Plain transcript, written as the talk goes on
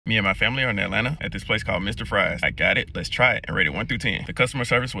Me and my family are in Atlanta at this place called Mr. Fries. I got it, let's try it, and rate it 1 through 10. The customer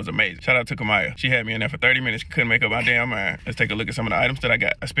service was amazing. Shout out to Kamaya. She had me in there for 30 minutes, couldn't make up my damn mind. Let's take a look at some of the items that I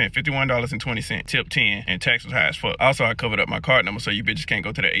got. I spent $51.20, tip 10, and tax was high as fuck. Also, I covered up my card number so you bitches can't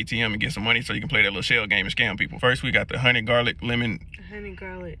go to the ATM and get some money so you can play that little shell game and scam people. First, we got the honey garlic lemon. Honey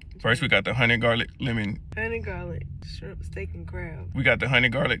garlic. First, we got the honey garlic lemon. Honey garlic shrimp, steak, and crab. We got the honey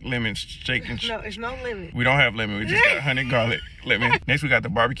garlic lemon steak and No, it's no lemon. We don't have lemon. We just got honey garlic lemon. Next, we got the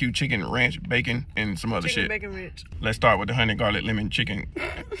barbecue chicken ranch bacon and some other Chicken shit. bacon ranch. Let's start with the honey garlic lemon chicken.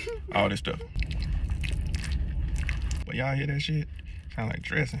 All this stuff. But y'all hear that shit? Sound like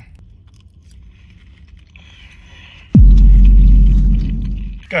dressing.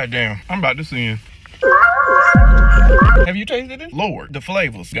 Goddamn, I'm about to sin. Have you tasted it? Lord, the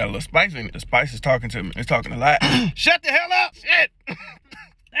flavors got a little spice in it. The spice is talking to me. It's talking a lot. Shut the hell up! Shit!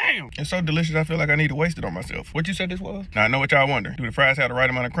 Damn. It's so delicious, I feel like I need to waste it on myself. What you said this was? Now, I know what y'all wonder. Do the fries have the right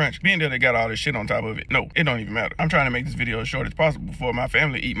amount of crunch? Being that they got all this shit on top of it. No, it don't even matter. I'm trying to make this video as short as possible before my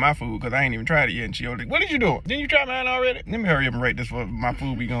family eat my food because I ain't even tried it yet. And she already, what did you do? Didn't you try mine already? Let me hurry up and rate this for my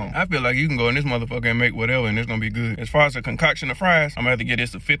food be gone. I feel like you can go in this motherfucker and make whatever and it's gonna be good. As far as the concoction of fries, I'm gonna have to get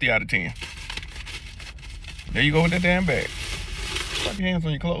this a 50 out of 10. There you go with that damn bag. Wipe your hands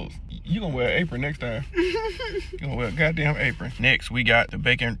on your clothes. You gonna wear an apron next time. You gonna wear a goddamn apron. Next, we got the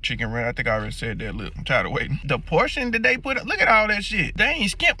bacon chicken ranch. I think I already said that. Look, I'm tired of waiting. The portion that they put up, look at all that shit. They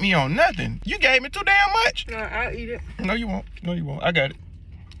ain't skimped me on nothing. You gave me too damn much. No, I'll eat it. No, you won't. No, you won't. I got it.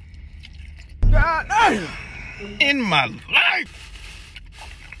 God damn. In my life.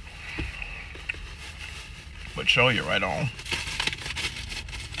 But show you right on.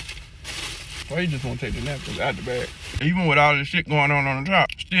 Why you just want to take the napkins out the bag? Even with all this shit going on the top,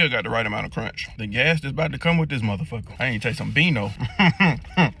 still got the right amount of crunch. The gas that's about to come with this motherfucker. I ain't take some Beano.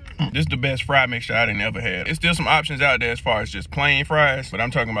 This is the best fry mixture I done ever had. There's still some options out there as far as just plain fries, but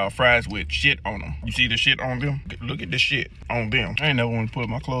I'm talking about fries with shit on them. You see the shit on them? Look at this shit on them. I ain't never want to pull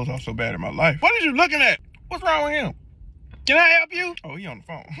my clothes off so bad in my life. What are you looking at? What's wrong with him? Can I help you? Oh, he on the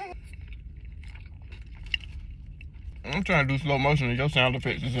phone. I'm trying to do slow motion and your sound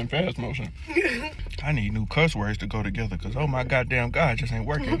effects is in fast motion. I need new cuss words to go together because oh my goddamn God, just ain't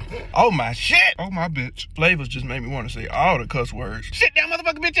working. Oh my shit. Oh my bitch. Flavors just made me want to say all the cuss words. Sit down,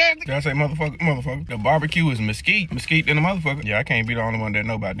 motherfucker, bitch ass. Did I say motherfucker? Motherfucker. The barbecue is mesquite. Mesquite than a motherfucker. Yeah, I can't be the only one that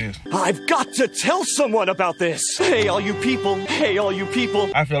know about this. I've got to tell someone about this. Hey, all you people. Hey, all you people.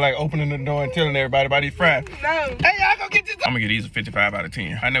 I feel like opening the door and telling everybody about these fries. No. Hey, y'all go get this. I'm gonna get these a 55 out of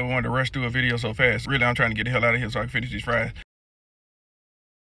 10. I never wanted to rush through a video so fast. Really, I'm trying to get the hell out of here so I can finish these fries.